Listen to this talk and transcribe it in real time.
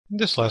In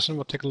this lesson,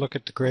 we'll take a look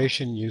at the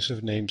creation and use of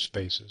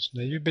namespaces.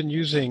 Now, you've been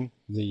using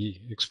the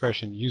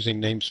expression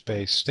using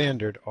namespace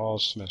standard all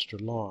semester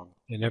long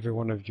in every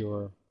one of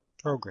your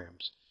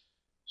programs.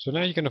 So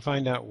now you're going to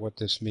find out what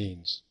this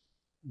means.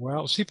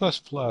 Well, C++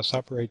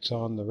 operates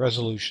on the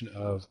resolution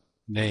of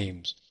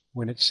names.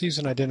 When it sees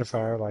an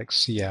identifier like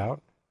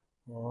cout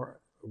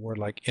or a word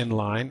like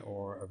inline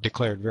or a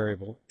declared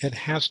variable, it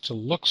has to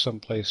look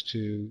someplace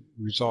to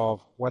resolve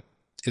what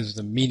is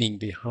the meaning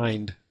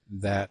behind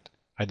that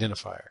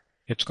identifier.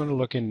 It's going to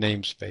look in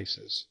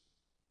namespaces.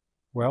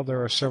 Well,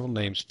 there are several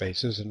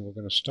namespaces, and we're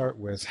going to start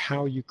with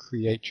how you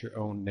create your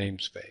own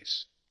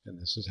namespace.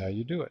 And this is how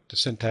you do it. The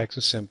syntax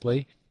is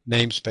simply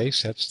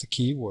namespace, that's the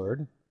key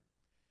word,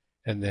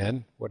 and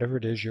then whatever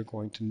it is you're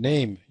going to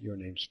name your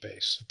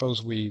namespace.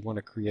 Suppose we want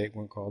to create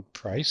one called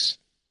price,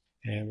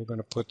 and we're going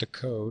to put the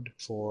code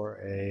for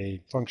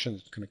a function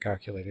that's going to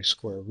calculate a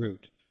square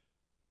root.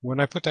 When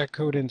I put that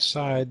code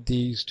inside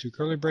these two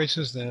curly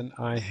braces, then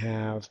I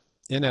have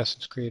in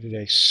essence created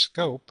a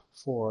scope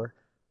for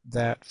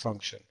that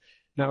function.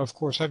 Now, of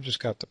course, I've just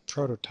got the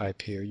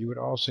prototype here. You would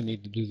also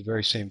need to do the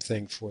very same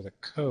thing for the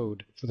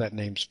code for that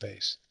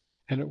namespace.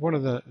 And one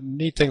of the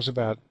neat things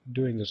about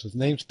doing this with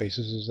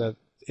namespaces is that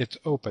it's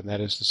open. That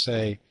is to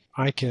say,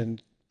 I can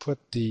put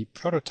the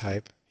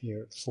prototype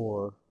here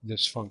for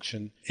this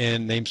function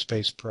in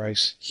namespace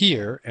price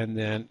here, and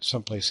then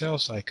someplace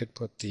else I could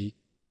put the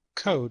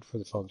code for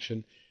the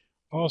function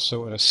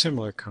also in a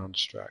similar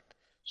construct.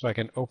 So I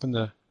can open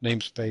the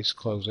namespace,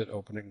 close it,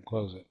 open it, and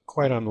close it.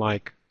 Quite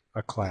unlike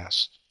a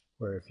class,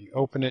 where if you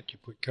open it, you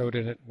put code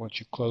in it. Once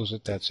you close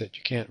it, that's it.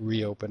 You can't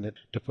reopen it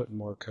to put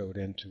more code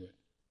into it.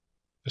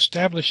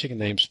 Establishing a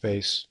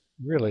namespace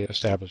really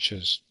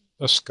establishes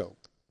a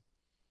scope.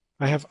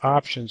 I have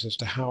options as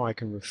to how I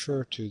can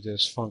refer to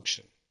this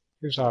function.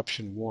 Here's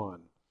option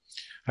 1.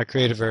 I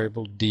create a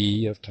variable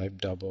d of type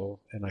double,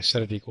 and I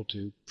set it equal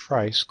to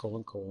price, :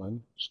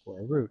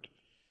 square root.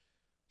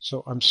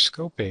 So I'm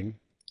scoping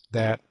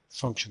that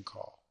function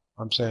call.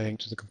 I'm saying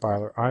to the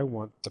compiler, I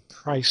want the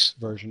price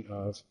version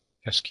of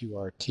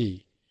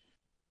sqrt.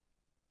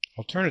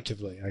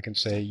 Alternatively, I can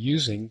say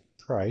using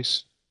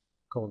price, :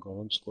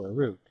 square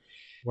root.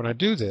 When I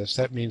do this,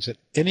 that means that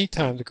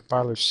anytime the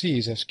compiler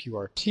sees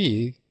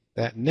sqrt,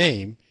 that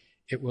name,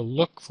 it will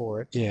look for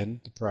it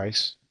in the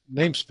price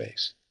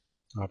namespace.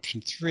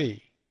 Option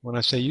 3, when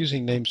I say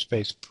using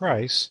namespace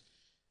price,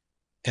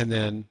 and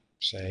then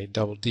say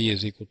double d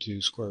is equal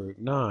to square root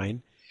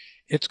 9,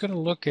 it's going to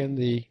look in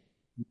the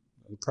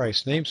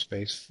price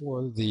namespace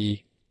for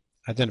the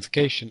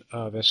identification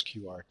of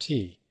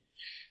sqrt.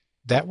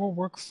 That will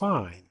work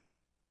fine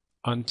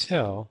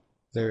until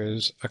there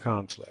is a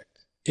conflict.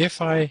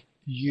 If I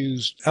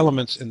use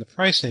elements in the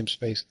price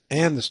namespace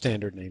and the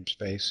standard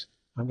namespace,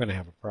 I'm going to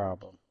have a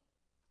problem.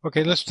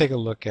 Okay, let's take a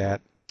look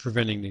at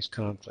preventing these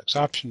conflicts.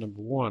 Option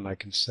number 1, I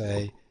can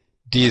say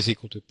d is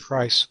equal to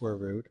price square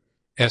root,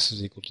 s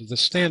is equal to the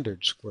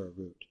standard square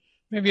root.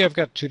 Maybe I've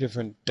got two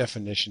different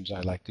definitions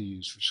I like to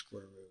use for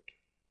square root,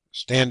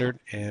 standard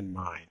and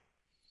mine.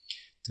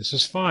 This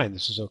is fine.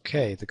 This is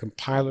okay. The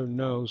compiler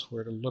knows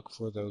where to look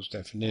for those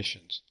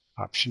definitions.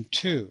 Option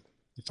 2,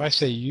 if I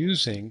say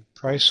using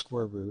price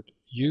square root,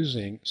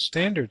 using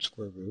standard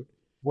square root,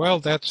 well,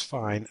 that's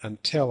fine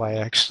until I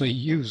actually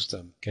use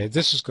them. Okay,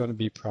 this is going to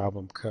be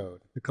problem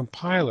code. The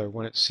compiler,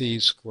 when it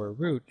sees square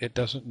root, it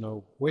doesn't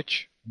know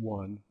which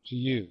one to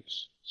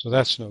use. So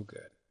that's no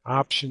good.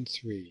 Option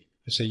 3,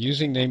 I say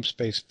using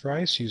namespace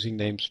price, using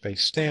namespace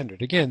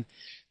standard. Again,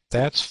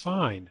 that's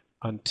fine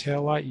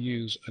until I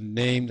use a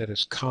name that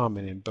is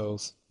common in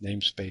both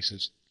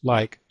namespaces,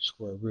 like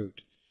square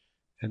root.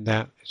 And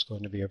that is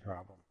going to be a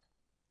problem.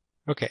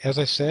 Okay, as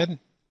I said,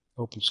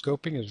 open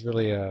scoping is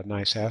really a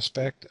nice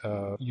aspect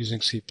of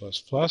using C++.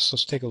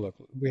 Let's take a look.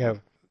 We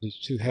have these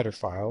two header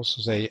files,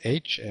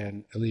 Jose.h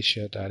and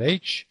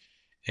Alicia.h.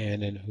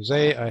 And in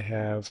Jose, I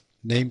have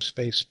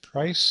namespace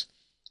price.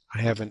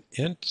 I have an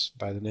int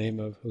by the name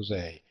of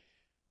Jose.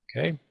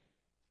 Okay?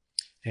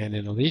 And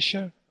in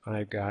Alicia,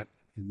 I've got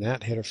in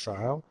that header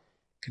file,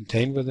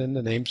 contained within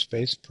the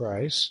namespace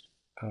price,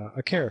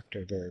 a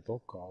character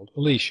variable called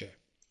Alicia.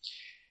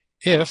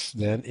 If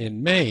then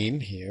in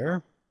main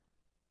here,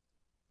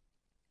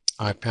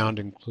 I pound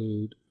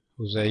include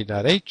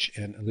Jose.h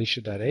and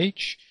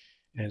Alicia.h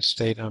and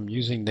state I'm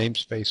using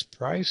namespace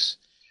price,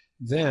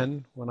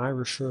 then when I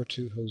refer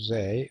to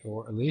Jose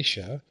or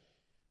Alicia,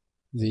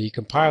 the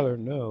compiler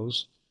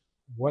knows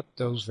what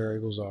those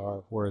variables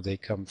are, where they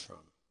come from.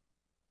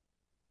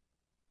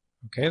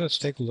 Okay, let's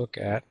take a look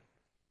at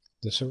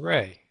this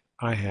array.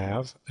 I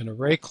have an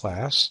array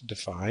class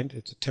defined.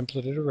 It's a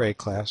templated array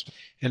class,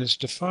 and it's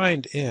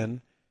defined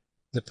in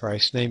the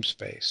price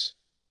namespace.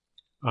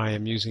 I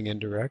am using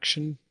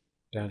indirection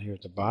down here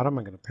at the bottom.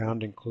 I'm going to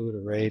pound include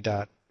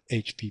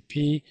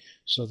array.hpp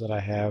so that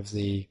I have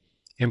the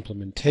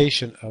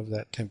implementation of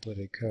that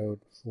templated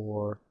code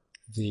for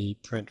the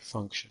print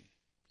function.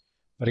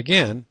 But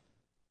again,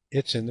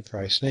 it's in the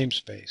price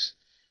namespace.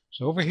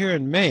 So over here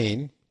in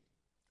main,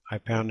 I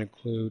pound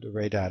include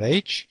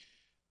array.h.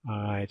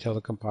 I tell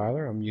the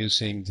compiler I'm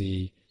using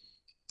the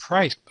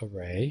price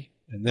array,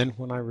 and then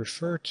when I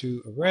refer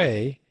to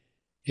array,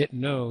 it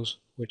knows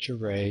which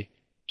array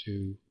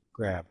to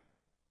grab.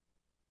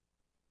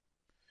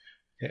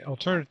 Okay,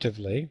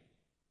 alternatively,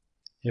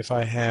 if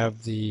I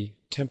have the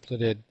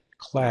templated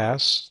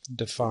class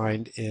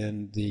defined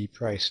in the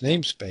price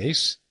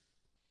namespace,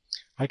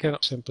 I can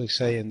simply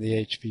say in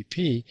the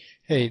HPP,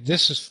 hey,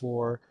 this is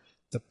for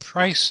the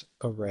price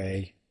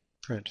array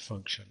print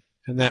function,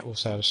 and that will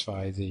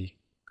satisfy the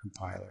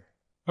compiler.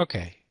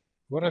 Okay,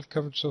 what I've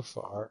covered so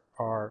far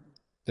are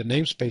the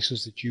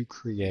namespaces that you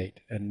create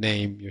and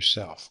name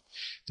yourself.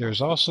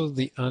 There's also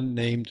the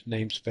unnamed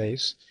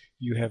namespace.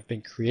 You have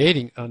been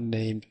creating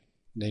unnamed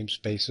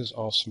namespaces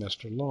all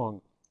semester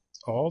long.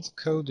 All the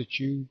code that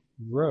you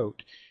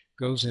wrote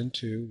goes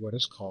into what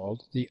is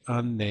called the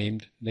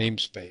unnamed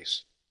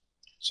namespace.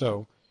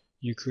 So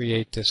you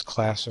create this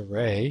class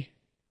array,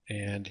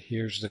 and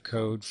here's the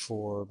code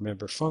for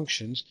member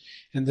functions,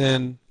 and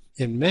then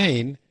in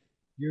main,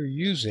 you're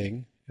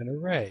using an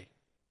array.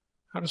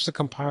 How does the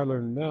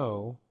compiler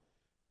know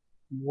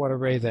what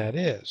array that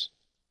is?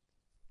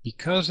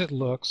 Because it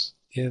looks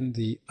in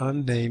the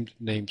unnamed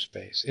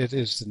namespace. It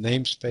is the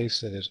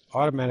namespace that is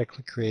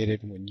automatically created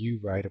when you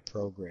write a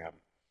program.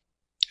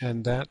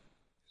 And that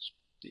is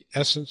the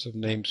essence of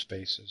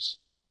namespaces.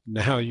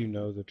 Now you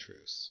know the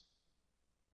truth.